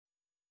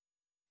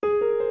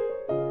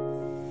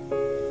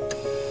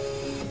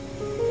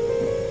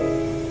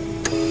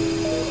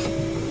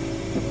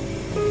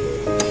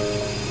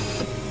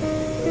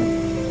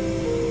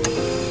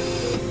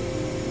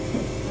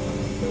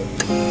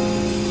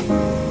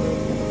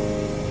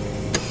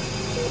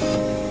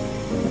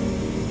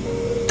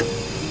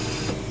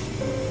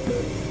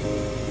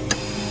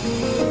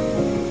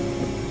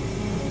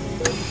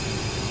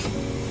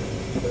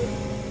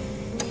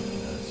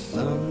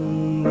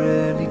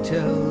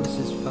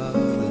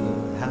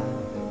father how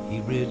he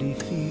really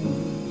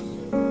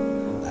feels.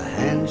 A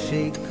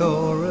handshake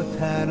or a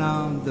pat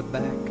on the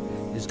back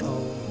is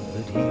all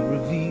that he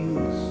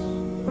reveals.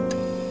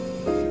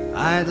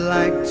 I'd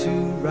like to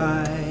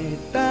right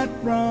that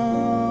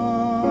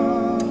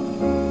wrong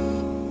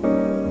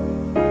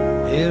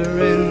here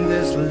in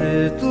this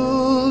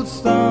little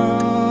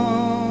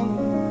song.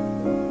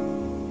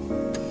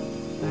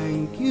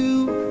 Thank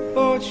you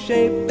for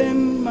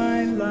shaping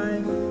my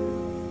life.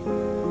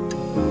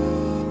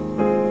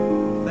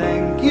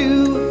 Thank you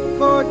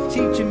for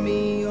teaching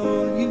me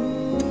all you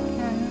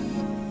can.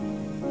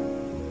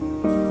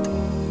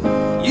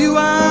 You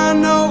are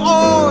no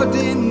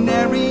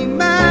ordinary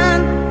man.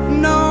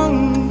 No,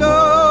 no,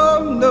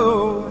 no.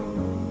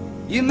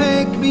 You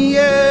make me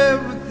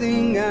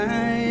everything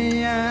I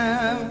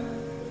am.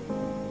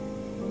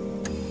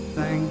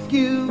 Thank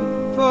you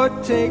for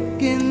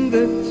taking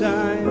the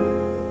time.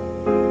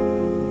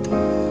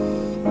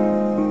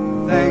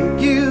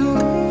 Thank you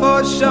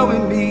for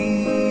showing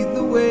me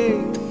the way.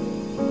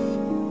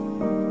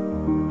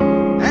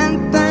 And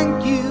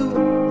thank you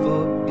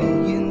for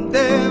being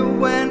there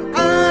when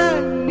I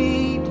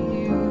need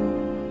you.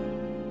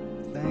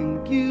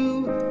 Thank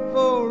you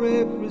for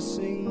every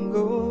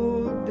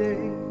single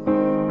day.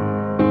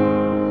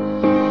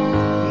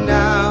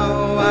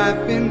 Now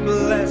I've been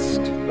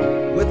blessed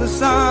with a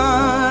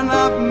son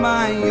of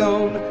my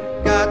own.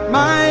 Got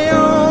my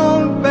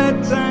own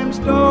bedtime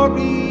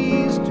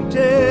stories to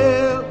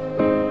tell.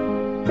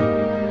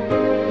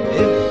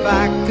 If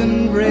I can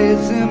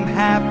raise him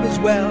half as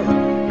well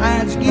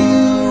as you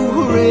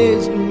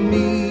raised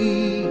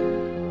me,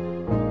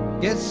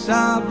 guess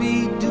I'll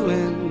be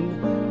doing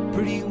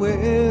pretty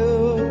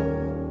well.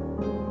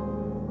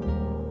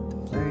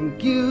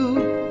 Thank you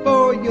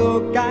for your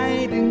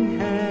guiding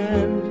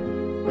hand.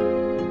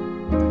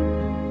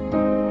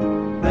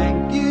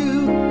 Thank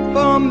you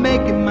for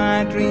making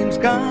my dreams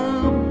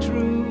come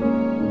true.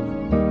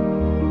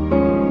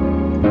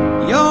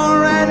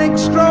 You're an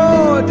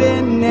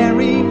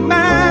extraordinary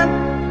man,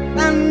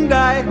 and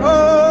I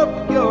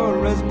hope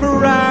you're as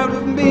proud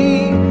of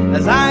me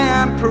as I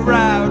am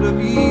proud of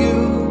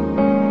you.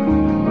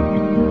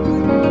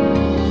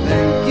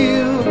 Thank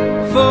you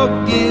for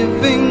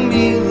giving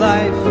me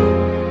life.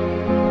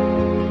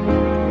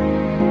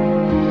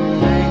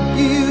 Thank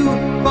you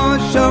for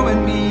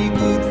showing me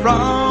good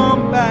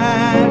from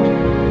bad.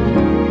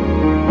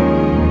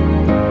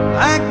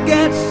 I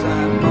guess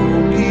I'm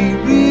only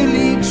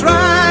really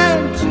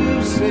trying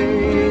to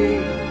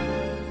say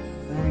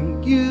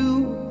thank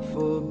you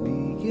for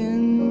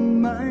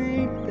being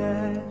my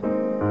dad.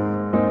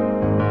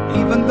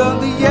 Even though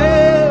the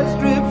years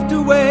drift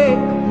away,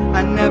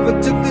 I never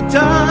took the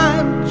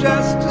time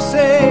just to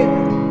say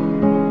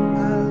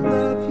I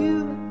love you,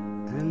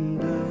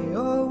 and I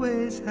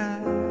always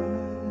have.